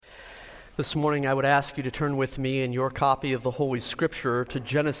This morning I would ask you to turn with me in your copy of the Holy Scripture to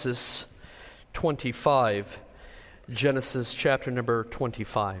Genesis 25. Genesis chapter number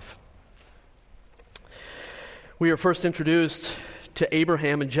 25. We are first introduced to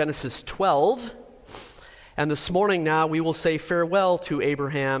Abraham in Genesis 12, and this morning now we will say farewell to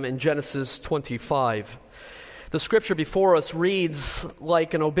Abraham in Genesis 25. The scripture before us reads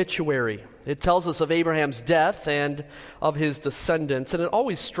like an obituary. It tells us of Abraham's death and of his descendants. And it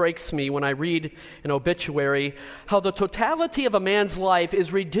always strikes me when I read an obituary how the totality of a man's life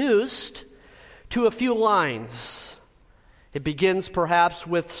is reduced to a few lines. It begins perhaps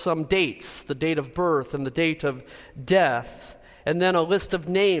with some dates, the date of birth and the date of death, and then a list of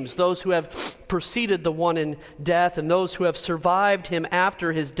names, those who have preceded the one in death and those who have survived him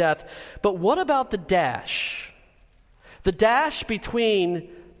after his death. But what about the dash? The dash between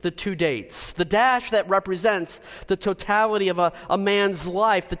the two dates, the dash that represents the totality of a man's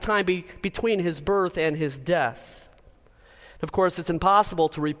life, the time between his birth and his death. Of course, it's impossible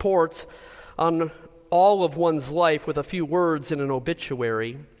to report on all of one's life with a few words in an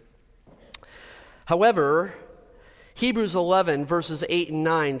obituary. However, Hebrews 11, verses 8 and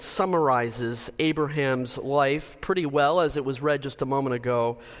 9 summarizes Abraham's life pretty well, as it was read just a moment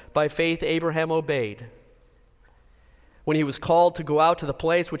ago. By faith, Abraham obeyed when he was called to go out to the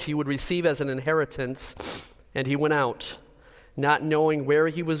place which he would receive as an inheritance, and he went out, not knowing where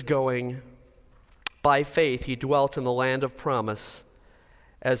he was going. By faith he dwelt in the land of promise,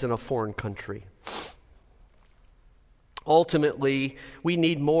 as in a foreign country. Ultimately, we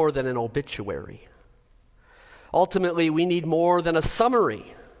need more than an obituary. Ultimately, we need more than a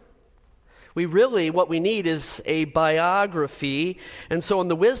summary. What we need is a biography. And so in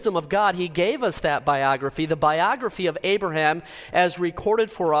the wisdom of God, he gave us that biography, the biography of Abraham as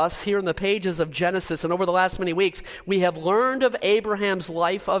recorded for us here in the pages of Genesis. And over the last many weeks, we have learned of Abraham's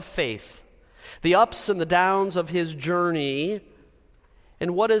life of faith, the ups and the downs of his journey.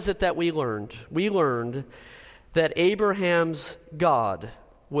 And what is it that we learned? We learned that Abraham's God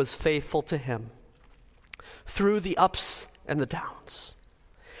was faithful to him through the ups and the downs.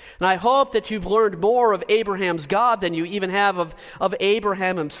 And I hope that you've learned more of Abraham's God than you even have of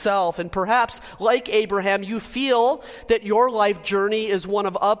Abraham himself. And perhaps, like Abraham, you feel that your life journey is one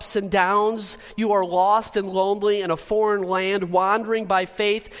of ups and downs. You are lost and lonely in a foreign land, wandering by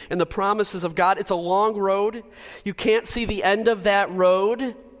faith in the promises of God. It's a long road. You can't see the end of that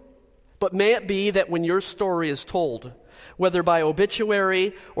road. But may it be that when your story is told, whether by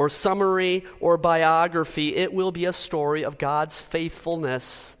obituary or summary or biography, it will be a story of God's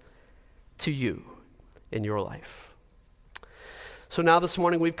faithfulness to you in your life. So now this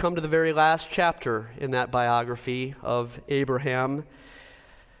morning we've come to the very last chapter in that biography of Abraham.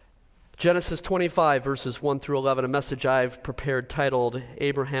 Genesis 25, verses 1 through 11, a message I've prepared titled,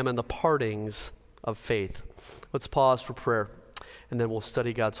 Abraham and the Partings of Faith. Let's pause for prayer, and then we'll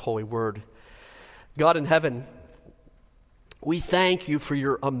study God's holy word. God in heaven, we thank you for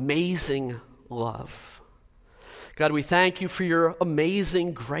your amazing love. God, we thank you for your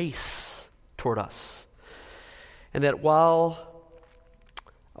amazing grace toward us. And that while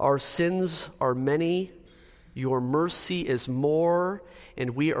our sins are many, your mercy is more,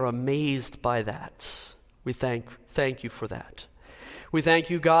 and we are amazed by that. We thank you for that. We thank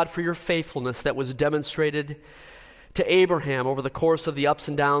you, God, for your faithfulness that was demonstrated to Abraham over the course of the ups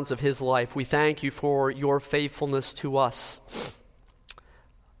and downs of his life. We thank you for your faithfulness to us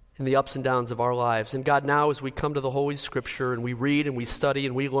in the ups and downs of our lives. And God, now as we come to the Holy Scripture and we read and we study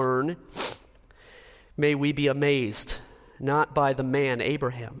and we learn, may we be amazed, not by the man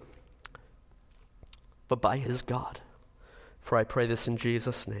Abraham, but by his God. For I pray this in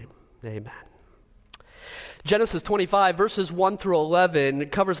Jesus' name. Amen. Genesis 25, verses 1 through 11,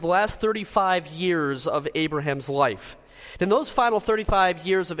 covers the last 35 years of Abraham's life. In those final 35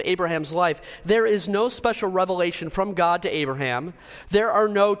 years of Abraham's life, there is no special revelation from God to Abraham. There are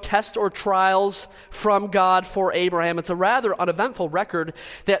no tests or trials from God for Abraham. It's a rather uneventful record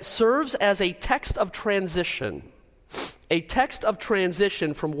that serves as a text of transition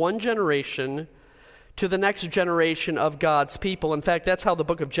from one generation to the next generation of God's people. In fact, that's how the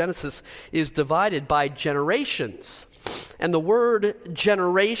book of Genesis is divided, by generations. And the word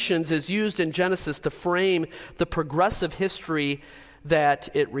generations is used in Genesis to frame the progressive history that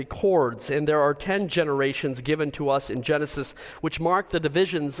it records. And there are 10 generations given to us in Genesis, which mark the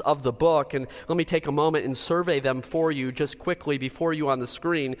divisions of the book. And let me take a moment and survey them for you just quickly before you on the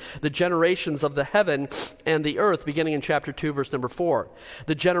screen. The generations of the heaven and the earth, beginning in chapter 2, verse number 4.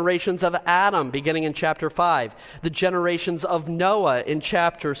 The generations of Adam, beginning in chapter 5. The generations of Noah in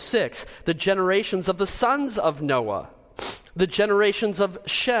chapter 6. The generations of the sons of Noah the generations of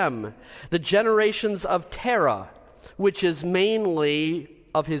Shem, the generations of Terah, which is mainly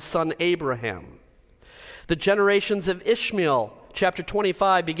of his son Abraham, the generations of Ishmael, chapter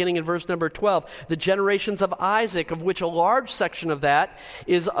 25, beginning in verse number 12, the generations of Isaac, of which a large section of that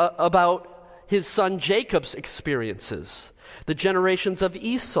is about his son Jacob's experiences, the generations of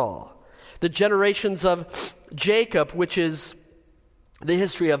Esau, the generations of Jacob, which is the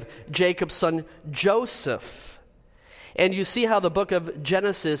history of Jacob's son Joseph. And you see how the book of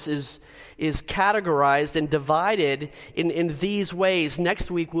Genesis is categorized and divided in these ways. Next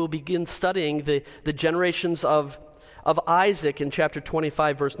week we'll begin studying the generations of Isaac in chapter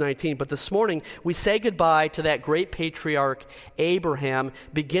 25, verse 19. But this morning, we say goodbye to that great patriarch, Abraham,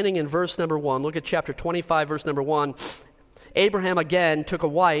 beginning in verse number 1. Look at chapter 25, verse number 1. Abraham again took a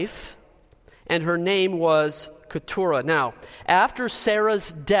wife, and her name was Keturah. Now, after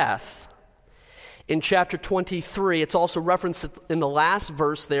Sarah's death, in chapter 23, it's also referenced in the last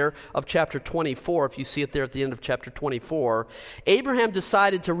verse there of chapter 24, if you see it there at the end of chapter 24, Abraham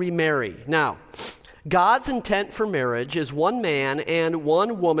decided to remarry. Now, God's intent for marriage is one man and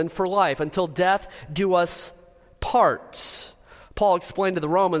one woman for life, until death do us part. Paul explained to the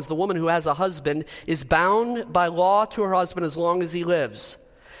Romans, the woman who has a husband is bound by law to her husband as long as he lives.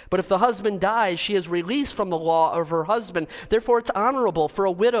 But if the husband dies, she is released from the law of her husband. Therefore, it's honorable for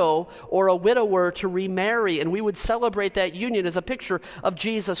a widow or a widower to remarry, and we would celebrate that union as a picture of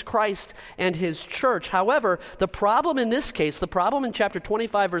Jesus Christ and his church. However, the problem in this case, the problem in chapter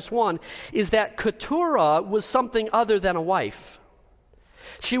 25, verse 1, is that Keturah was something other than a wife.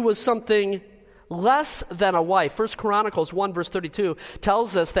 She was something less than a wife. 1 Chronicles 1, verse 32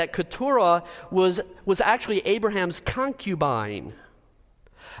 tells us that Keturah was actually Abraham's concubine.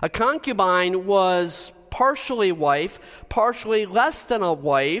 A concubine was partially wife, partially less than a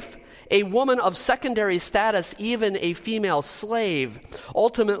wife, a woman of secondary status, even a female slave.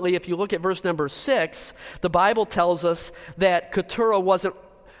 Ultimately, if you look at verse number 6, the Bible tells us that Keturah wasn't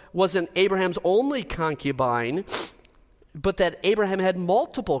Abraham's only concubine, but that Abraham had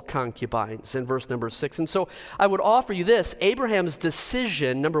multiple concubines in verse number 6. And so I would offer you this. Abraham's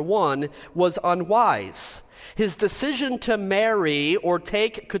decision, number 1, was unwise. His decision to marry or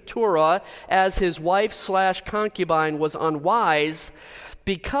take Keturah as his wife/concubine was unwise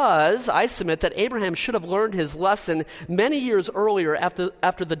because I submit that Abraham should have learned his lesson many years earlier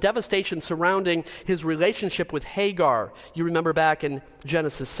after the devastation surrounding his relationship with Hagar. You remember back in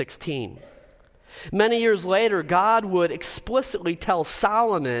Genesis 16. Many years later, God would explicitly tell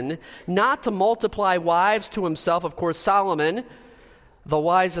Solomon not to multiply wives to himself. Of course, Solomon, the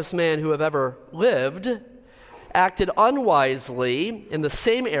wisest man who have ever lived, acted unwisely in the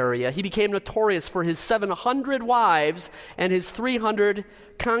same area. He became notorious for his 700 wives and his 300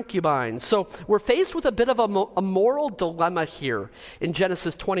 concubines. So we're faced with a bit of a moral dilemma here in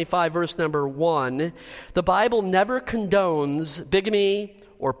Genesis 25, verse number 1. The Bible never condones bigamy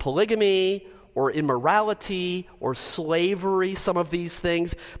or polygamy or immorality or slavery, some of these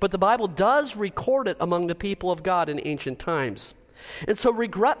things, but the Bible does record it among the people of God in ancient times. And so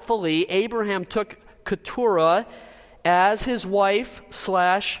regretfully, Abraham took Keturah as his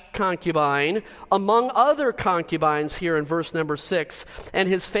wife/concubine, among other concubines here in verse number 6, and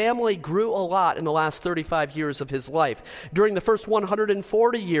his family grew a lot in the last 35 years of his life. During the first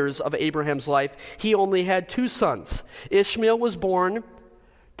 140 years of Abraham's life, he only had 2 sons. Ishmael was born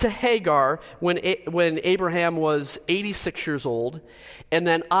to Hagar when Abraham was 86 years old, and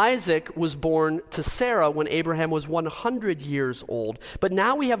then Isaac was born to Sarah when Abraham was 100 years old. But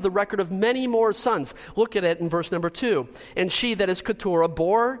now we have the record of many more sons. Look at it in verse number 2. And she, that is Keturah,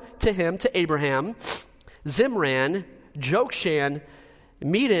 bore to Abraham, Zimran, Jokshan,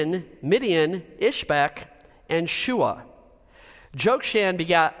 Midian, Ishbak, and Shua. Jokshan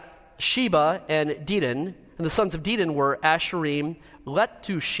begat Sheba and Dedan, and the sons of Dedan were Asherim,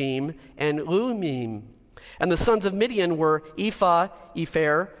 Letushim, and Lumim. And the sons of Midian were Ephah,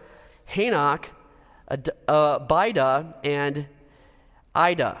 Epher, Hanok, Bida, and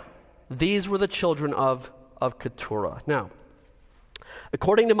Ida. These were the children of Keturah. Now,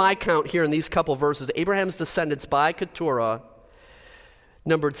 according to my count here in these couple verses, Abraham's descendants by Keturah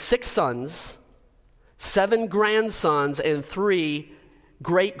numbered 6 sons, 7 grandsons, and 3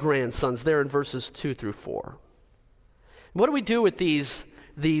 great-grandsons there in verses 2 through 4. What do we do with these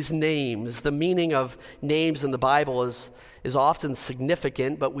names? The meaning of names in the Bible is often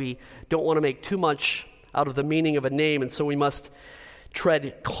significant, but we don't want to make too much out of the meaning of a name, and so we must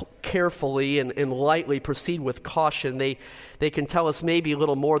tread carefully and lightly, proceed with caution. They can tell us maybe a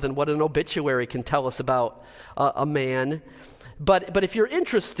little more than what an obituary can tell us about a man. But if you're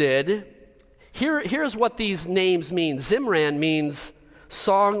interested, Here's what these names mean. Zimran means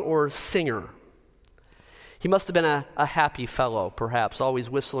song or singer. He must have been a happy fellow, perhaps, always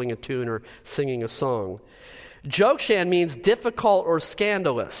whistling a tune or singing a song. Jokshan means difficult or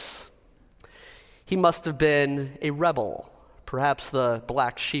scandalous. He must have been a rebel, perhaps the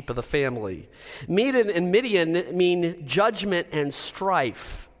black sheep of the family. Medan and Midian mean judgment and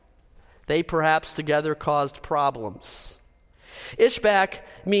strife. They perhaps together caused problems. Ishbak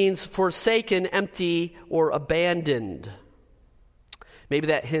means forsaken, empty, or abandoned. Maybe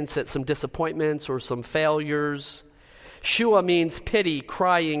that hints at some disappointments or some failures. Shua means pity,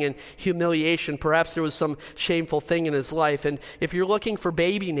 crying, and humiliation. Perhaps there was some shameful thing in his life. And if you're looking for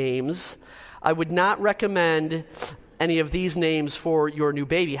baby names, I would not recommend any of these names for your new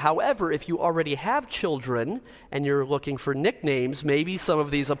baby. However, if you already have children and you're looking for nicknames, maybe some of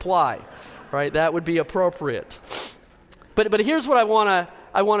these apply, right? That would be appropriate. But here's what I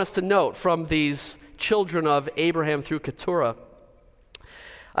want us to note from these children of Abraham through Keturah.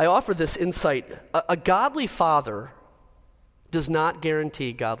 I offer this insight. A godly father does not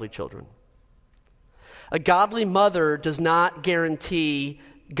guarantee godly children. A godly mother does not guarantee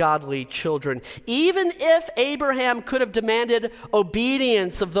godly children. Even if Abraham could have demanded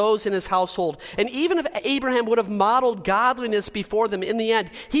obedience of those in his household, and even if Abraham would have modeled godliness before them, in the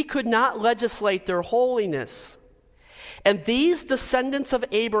end, he could not legislate their holiness. And these descendants of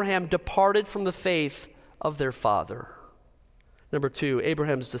Abraham departed from the faith of their father. Number two,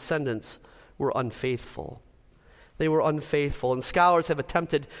 Abraham's descendants were unfaithful. They were unfaithful. And scholars have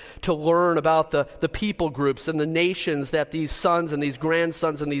attempted to learn about the people groups and the nations that these sons and these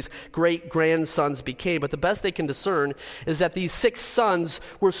grandsons and these great-grandsons became. But the best they can discern is that these 6 sons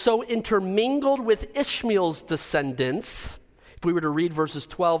were so intermingled with Ishmael's descendants. If we were to read verses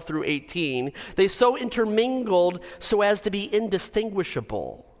 12 through 18, they so intermingled so as to be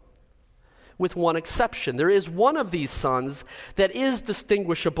indistinguishable. With one exception. There is one of these sons that is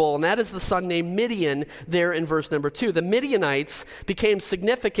distinguishable, and that is the son named Midian there in verse number 2. The Midianites became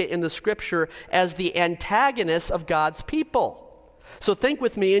significant in the scripture as the antagonists of God's people. So think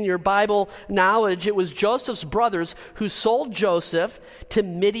with me in your Bible knowledge, it was Joseph's brothers who sold Joseph to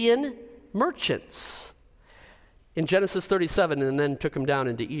Midian merchants in Genesis 37 and then took him down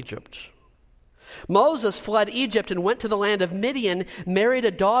into Egypt. Moses fled Egypt and went to the land of Midian, married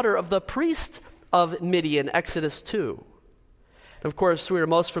a daughter of the priest of Midian, Exodus 2. And of course, we are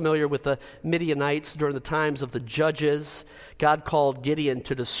most familiar with the Midianites during the times of the judges. God called Gideon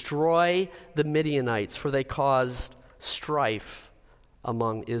to destroy the Midianites, for they caused strife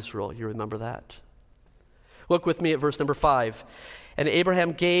among Israel. You remember that? Look with me at verse number 5. And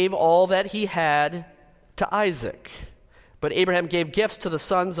Abraham gave all that he had to Isaac. But Abraham gave gifts to the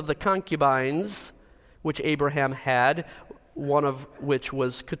sons of the concubines, which Abraham had, one of which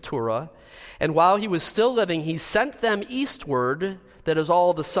was Keturah. And while he was still living, he sent them eastward, that is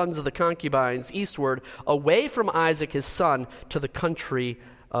all the sons of the concubines, eastward, away from Isaac his son, to the country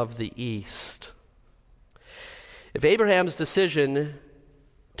of the east. If Abraham's decision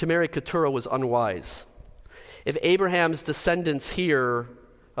to marry Keturah was unwise, if Abraham's descendants here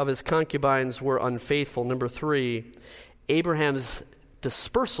of his concubines were unfaithful, number 3, Abraham's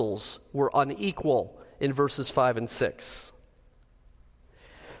dispersals were unequal in verses 5 and 6.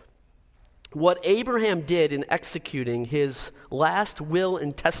 What Abraham did in executing his last will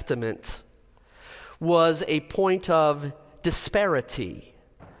and testament was a point of disparity.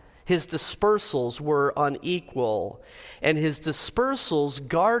 His dispersals were unequal, and his dispersals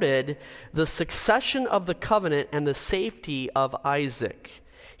guarded the succession of the covenant and the safety of Isaac.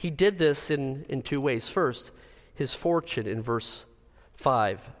 He did this in 2 ways. First, his fortune in verse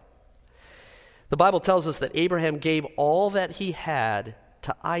 5. The Bible tells us that Abraham gave all that he had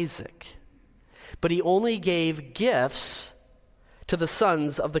to Isaac, but he only gave gifts to the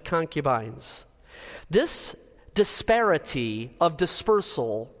sons of the concubines. This disparity of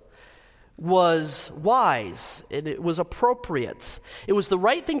dispersal was wise, and it was appropriate. It was the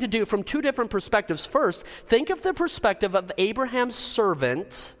right thing to do from 2 different perspectives. First, think of the perspective of Abraham's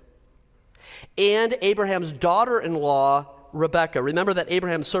servant and Abraham's daughter-in-law, Rebekah. Remember that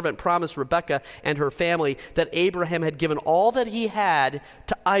Abraham's servant promised Rebekah and her family that Abraham had given all that he had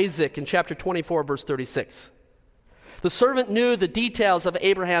to Isaac in chapter 24, verse 36. The servant knew the details of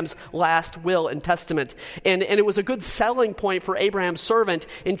Abraham's last will and testament, and it was a good selling point for Abraham's servant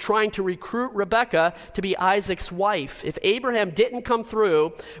in trying to recruit Rebekah to be Isaac's wife. If Abraham didn't come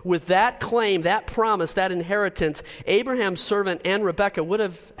through with that claim, that promise, that inheritance, Abraham's servant and Rebekah would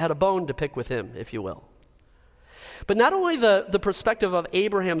have had a bone to pick with him, if you will. But not only the perspective of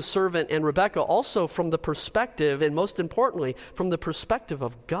Abraham's servant and Rebekah, also from the perspective, and most importantly, from the perspective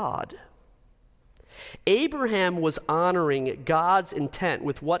of God. Abraham was honoring God's intent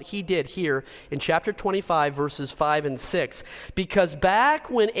with what he did here in chapter 25, verses 5 and 6, because back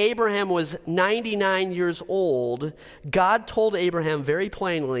when Abraham was 99 years old, God told Abraham very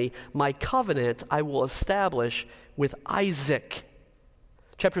plainly, "My covenant I will establish with Isaac."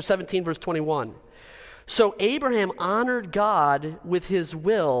 Chapter 17, verse 21. So Abraham honored God with his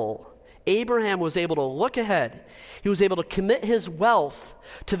will. Abraham was able to look ahead. He was able to commit his wealth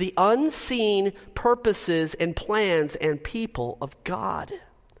to the unseen purposes and plans and people of God.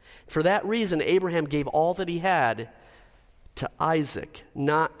 For that reason, Abraham gave all that he had to Isaac,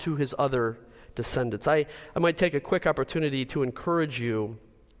 not to his other descendants. I might take a quick opportunity to encourage you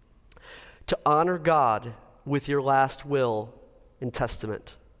to honor God with your last will and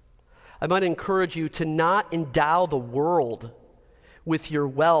testament. I might encourage you to not endow the world with your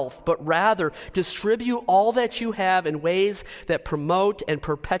wealth, but rather distribute all that you have in ways that promote and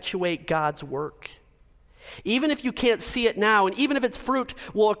perpetuate God's work. Even if you can't see it now, and even if its fruit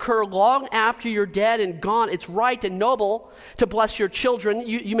will occur long after you're dead and gone, it's right and noble to bless your children.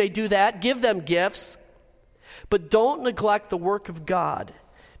 You may do that. Give them gifts. But don't neglect the work of God,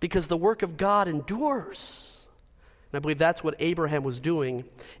 because the work of God endures. And I believe that's what Abraham was doing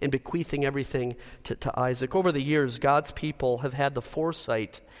in bequeathing everything to Isaac. Over the years, God's people have had the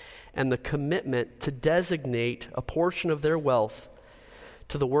foresight and the commitment to designate a portion of their wealth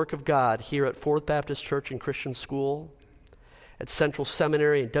to the work of God here at Fourth Baptist Church and Christian School, at Central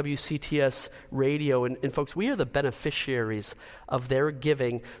Seminary and WCTS Radio. And folks, we are the beneficiaries of their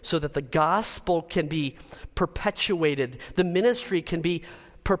giving so that the gospel can be perpetuated, the ministry can be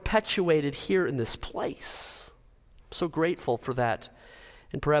perpetuated here in this place. So grateful for that.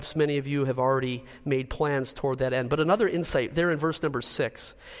 And perhaps many of you have already made plans toward that end. But another insight there in verse number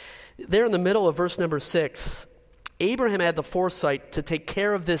 6. There in the middle of verse number 6, Abraham had the foresight to take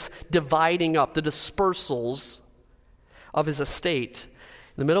care of this dividing up, the dispersals of his estate.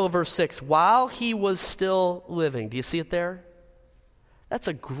 In the middle of verse 6, while he was still living. Do you see it there? That's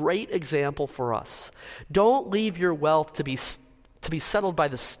a great example for us. Don't leave your wealth to be settled by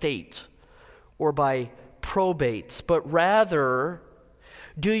the state or by probates, but rather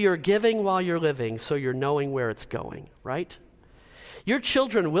do your giving while you're living so you're knowing where it's going, right? Your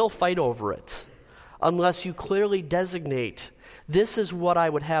children will fight over it unless you clearly designate, this is what I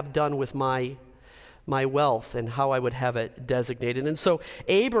would have done with my wealth and how I would have it designated. And so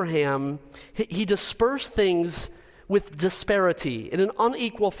Abraham, he dispersed things with disparity in an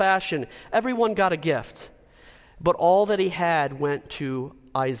unequal fashion. Everyone got a gift, but all that he had went to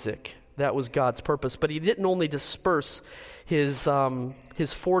Isaac. That was God's purpose. But he didn't only disperse his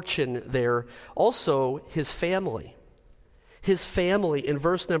fortune there, also his family. His family in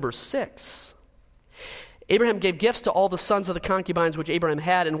verse number 6. Abraham gave gifts to all the sons of the concubines which Abraham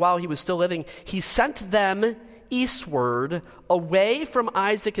had, and while he was still living, he sent them eastward, away from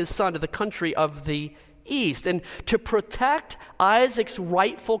Isaac his son, to the country of the east. And to protect Isaac's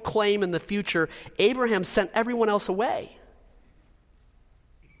rightful claim in the future, Abraham sent everyone else away.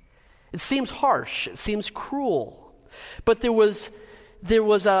 It seems harsh, it seems cruel, but there was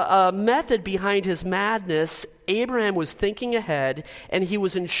a method behind his madness. Abraham was thinking ahead, and he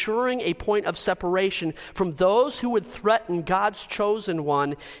was ensuring a point of separation from those who would threaten God's chosen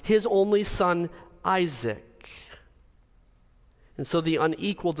one, his only son, Isaac. And so the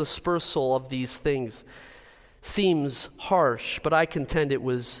unequal dispersal of these things seems harsh, but I contend it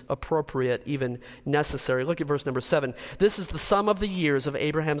was appropriate, even necessary. Look at verse number 7. This is the sum of the years of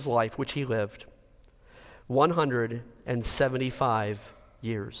Abraham's life, which he lived, 175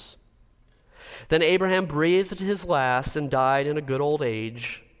 years. Then Abraham breathed his last and died in a good old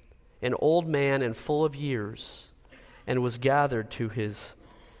age, an old man and full of years, and was gathered to his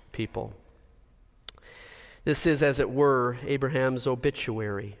people. This is, as it were, Abraham's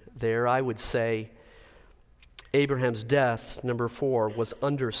obituary. There, I would say, Abraham's death, number 4, was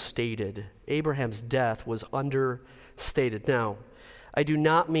understated. Abraham's death was understated. Now, I do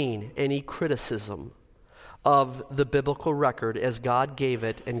not mean any criticism of the biblical record as God gave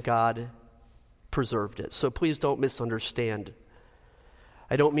it and God preserved it. So please don't misunderstand.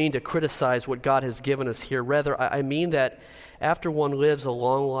 I don't mean to criticize what God has given us here. Rather, I mean that after one lives a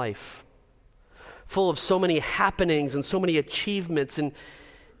long life, full of so many happenings and so many achievements, and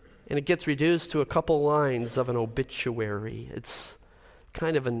it gets reduced to a couple lines of an obituary. It's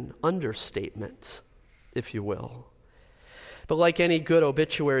kind of an understatement, if you will. But like any good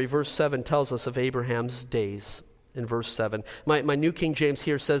obituary, verse 7 tells us of Abraham's days. in verse 7. My New King James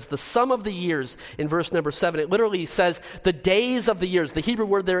here says the sum of the years in verse number 7. It literally says the days of the years. The Hebrew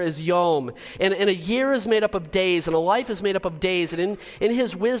word there is yom. And a year is made up of days, and a life is made up of days. And in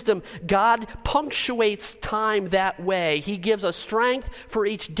his wisdom, God punctuates time that way. He gives us strength for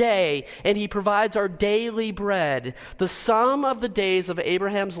each day, and he provides our daily bread. The sum of the days of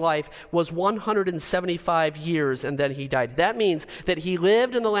Abraham's life was 175 years, and then he died. That means that he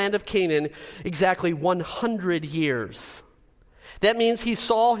lived in the land of Canaan exactly 100 years. That means he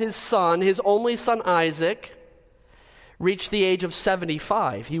saw his son, his only son Isaac, reach the age of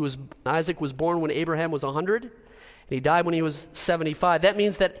 75. Isaac was born when Abraham was 100, and he died when he was 75. That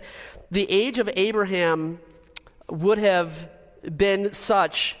means that the age of Abraham would have been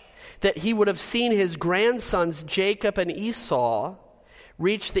such that he would have seen his grandsons Jacob and Esau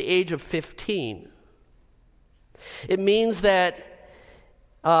reach the age of 15. It means that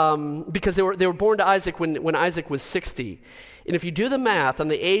because they were born to Isaac when Isaac was 60. And if you do the math on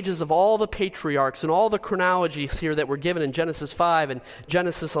the ages of all the patriarchs and all the chronologies here that were given in Genesis 5 and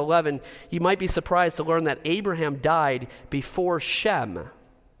Genesis 11, you might be surprised to learn that Abraham died before Shem.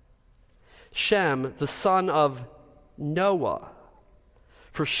 Shem, the son of Noah.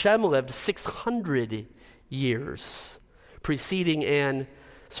 For Shem lived 600 years, preceding and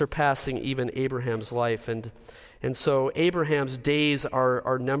surpassing even Abraham's life. And so Abraham's days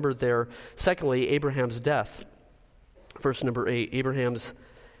are numbered there. Secondly, Abraham's death. Verse number 8, Abraham's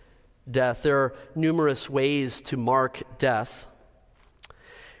death. There are numerous ways to mark death.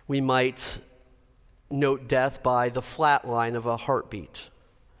 We might note death by the flat line of a heartbeat,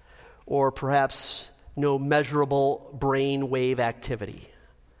 or perhaps no measurable brain wave activity.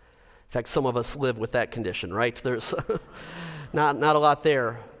 In fact, some of us live with that condition, right? There's not a lot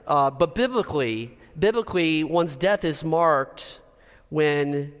there. But biblically, one's death is marked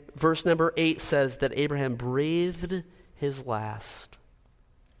when verse number 8 says that Abraham breathed his last.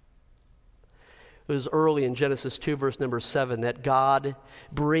 It was early in Genesis 2, verse number 7, that God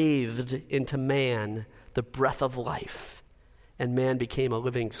breathed into man the breath of life, and man became a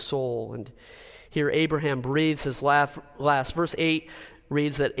living soul. And here Abraham breathes his last. Verse 8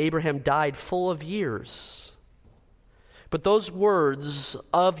 reads that Abraham died full of years. But those words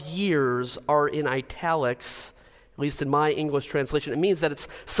of years are in italics, at least in my English translation. It means that it's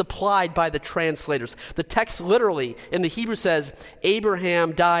supplied by the translators. The text literally in the Hebrew says,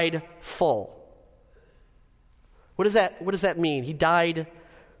 Abraham died full. What does that mean? He died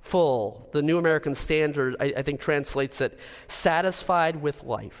full. The New American Standard, I think, translates it, satisfied with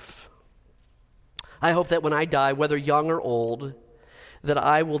life. I hope that when I die, whether young or old, that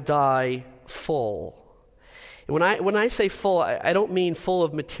I will die full. When I say full, I don't mean full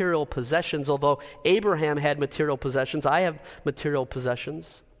of material possessions, although Abraham had material possessions. I have material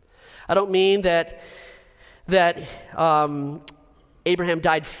possessions. I don't mean that Abraham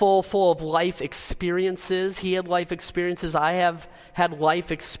died full of life experiences. He had life experiences. I have had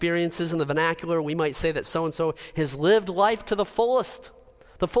life experiences. In the vernacular, we might say that so-and-so has lived life to the fullest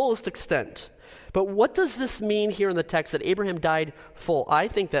extent. But what does this mean here in the text, that Abraham died full? I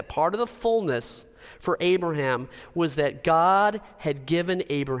think that part of the fullness for Abraham was that God had given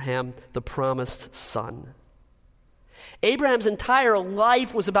Abraham the promised son. Abraham's entire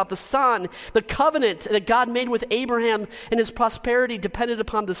life was about the son. The covenant that God made with Abraham and his prosperity depended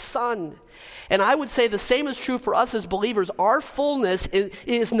upon the son. And I would say the same is true for us as believers. Our fullness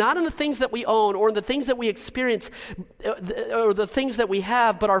is not in the things that we own or in the things that we experience or the things that we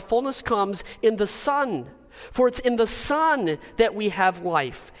have, but our fullness comes in the Son. For it's in the Son that we have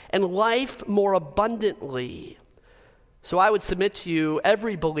life, and life more abundantly. So I would submit to you,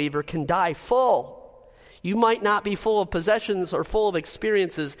 every believer can die full. You might not be full of possessions or full of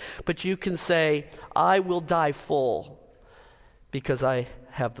experiences, but you can say, I will die full because I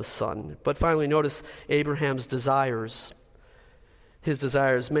have the Son. But finally, notice Abraham's desires. His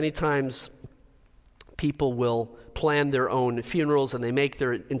desires. Many times people will plan their own funerals and they make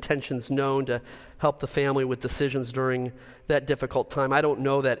their intentions known to help the family with decisions during that difficult time. I don't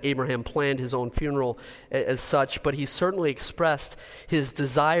know that Abraham planned his own funeral as such, but he certainly expressed his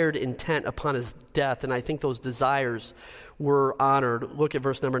desired intent upon his death, and I think those desires were honored. Look at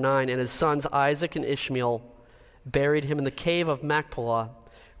verse number 9. And his sons Isaac and Ishmael buried him in the cave of Machpelah,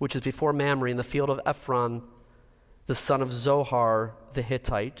 which is before Mamre, in the field of Ephron, the son of Zohar the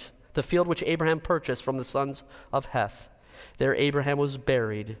Hittite, the field which Abraham purchased from the sons of Heth. There Abraham was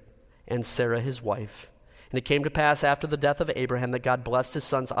buried, and Sarah his wife. And it came to pass after the death of Abraham that God blessed his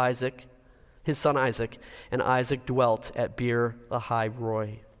son Isaac, and Isaac dwelt at Beer Lahai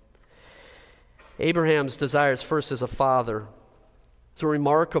Roi. Abraham's desires first as a father. It's a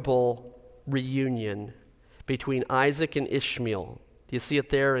remarkable reunion between Isaac and Ishmael. Do you see it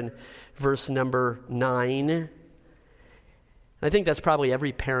there in verse number 9? I think that's probably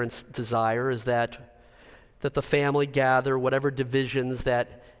every parent's desire, is that the family gather, whatever divisions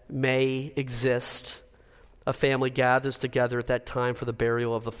that may exist, a family gathers together at that time for the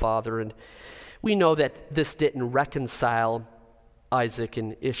burial of the father. And we know that this didn't reconcile Isaac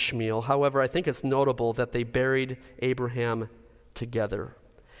and Ishmael. However, I think it's notable that they buried Abraham together.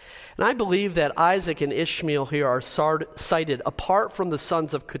 And I believe that Isaac and Ishmael here are cited apart from the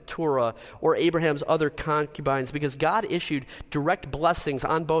sons of Keturah or Abraham's other concubines, because God issued direct blessings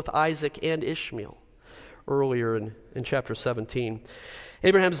on both Isaac and Ishmael earlier in chapter 17.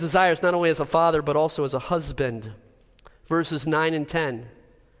 Abraham's desires not only as a father but also as a husband. Verses 9 and 10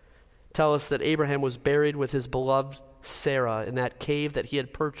 tell us that Abraham was buried with his beloved Sarah in that cave that he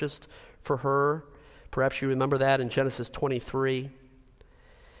had purchased for her. Perhaps you remember that in Genesis 23.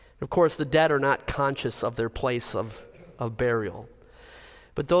 Of course, the dead are not conscious of their place of burial.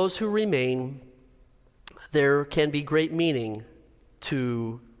 But those who remain, there can be great meaning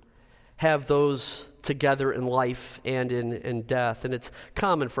to have those together in life and in death. And it's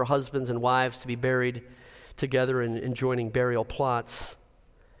common for husbands and wives to be buried together in joining burial plots.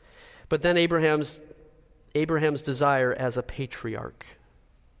 But then Abraham's desire as a patriarch.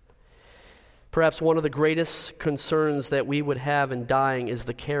 Perhaps one of the greatest concerns that we would have in dying is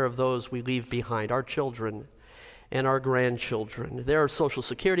the care of those we leave behind, our children and our grandchildren. There are Social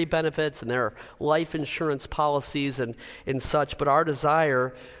Security benefits and there are life insurance policies and such, but our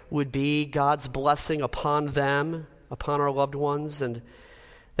desire would be God's blessing upon them, upon our loved ones, and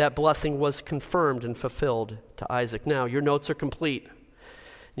that blessing was confirmed and fulfilled to Isaac. Now, your notes are complete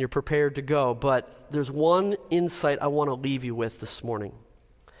and you're prepared to go, but there's one insight I want to leave you with this morning.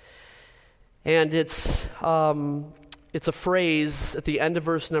 And it's a phrase at the end of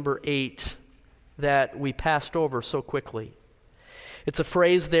verse number 8 that we passed over so quickly. It's a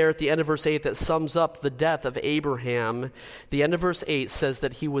phrase there at the end of verse 8 that sums up the death of Abraham. The end of verse 8 says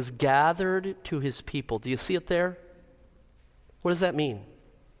that he was gathered to his people. Do you see it there? What does that mean?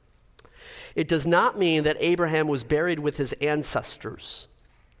 It does not mean that Abraham was buried with his ancestors.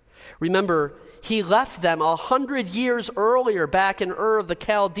 Remember, he left them 100 years earlier back in Ur of the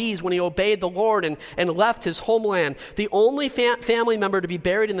Chaldees when he obeyed the Lord and left his homeland. The only family member to be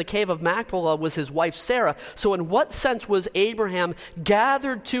buried in the cave of Machpelah was his wife Sarah. So in what sense was Abraham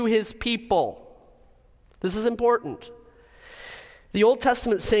gathered to his people? This is important. The Old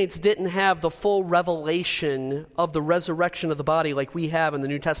Testament saints didn't have the full revelation of the resurrection of the body like we have in the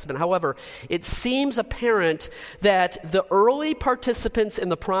New Testament. However, it seems apparent that the early participants in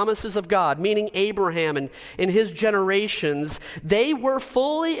the promises of God, meaning Abraham and his generations, they were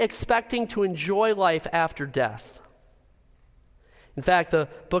fully expecting to enjoy life after death. In fact, the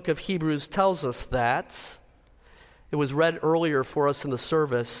book of Hebrews tells us that. It was read earlier for us in the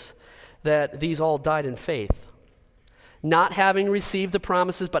service that these all died in faith. Not having received the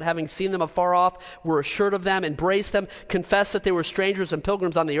promises, but having seen them afar off, were assured of them, embraced them, confessed that they were strangers and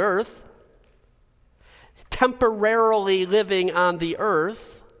pilgrims on the earth, temporarily living on the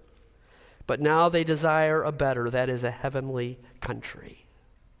earth, but now they desire a better, that is, a heavenly country.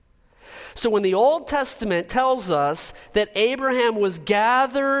 So when the Old Testament tells us that Abraham was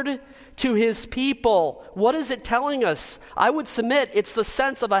gathered to his people, what is it telling us? I would submit it's the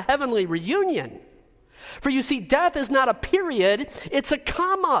sense of a heavenly reunion. For you see, death is not a period, it's a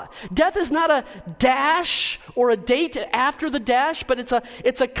comma. Death is not a dash or a date after the dash, but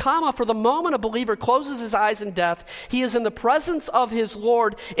it's a comma. For the moment a believer closes his eyes in death, he is in the presence of his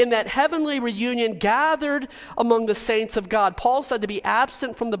Lord in that heavenly reunion gathered among the saints of God. Paul said to be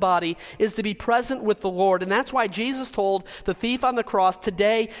absent from the body is to be present with the Lord. And that's why Jesus told the thief on the cross,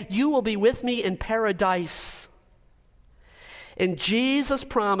 "Today you will be with me in paradise." And Jesus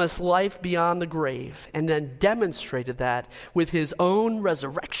promised life beyond the grave and then demonstrated that with his own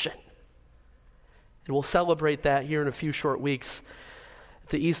resurrection. And we'll celebrate that here in a few short weeks at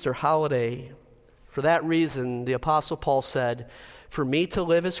the Easter holiday. For that reason, the Apostle Paul said, "For me to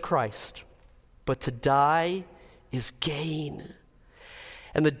live is Christ, but to die is gain."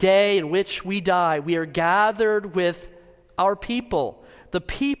 And the day in which we die, we are gathered with our people, the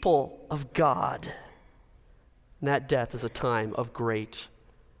people of God. And that death is a time of great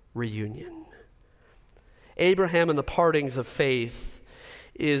reunion. Abraham and the partings of faith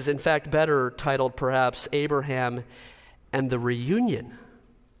is in fact better titled perhaps Abraham and the reunion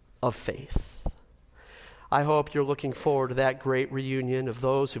of faith. I hope you're looking forward to that great reunion of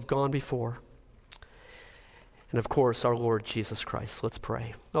those who've gone before. And of course, our Lord Jesus Christ. Let's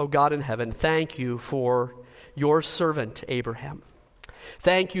pray. Oh God in heaven, thank you for your servant Abraham.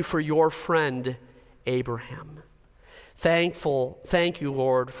 Thank you for your friend Abraham. Thank you,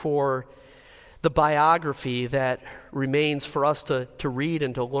 Lord, for the biography that remains for us to read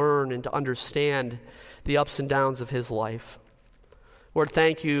and to learn and to understand the ups and downs of his life. Lord,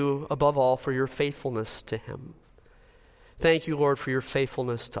 thank you above all for your faithfulness to him. Thank you, Lord, for your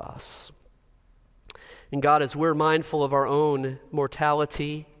faithfulness to us. And God, as we're mindful of our own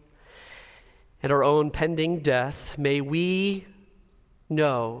mortality and our own pending death, may we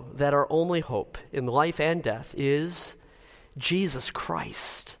know that our only hope in life and death is Jesus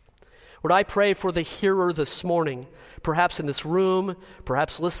Christ. Lord, I pray for the hearer this morning, perhaps in this room,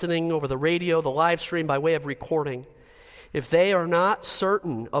 perhaps listening over the radio, the live stream by way of recording. If they are not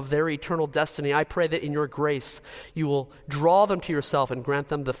certain of their eternal destiny, I pray that in your grace you will draw them to yourself and grant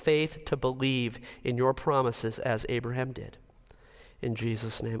them the faith to believe in your promises as Abraham did. In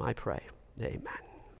Jesus' name I pray. Amen.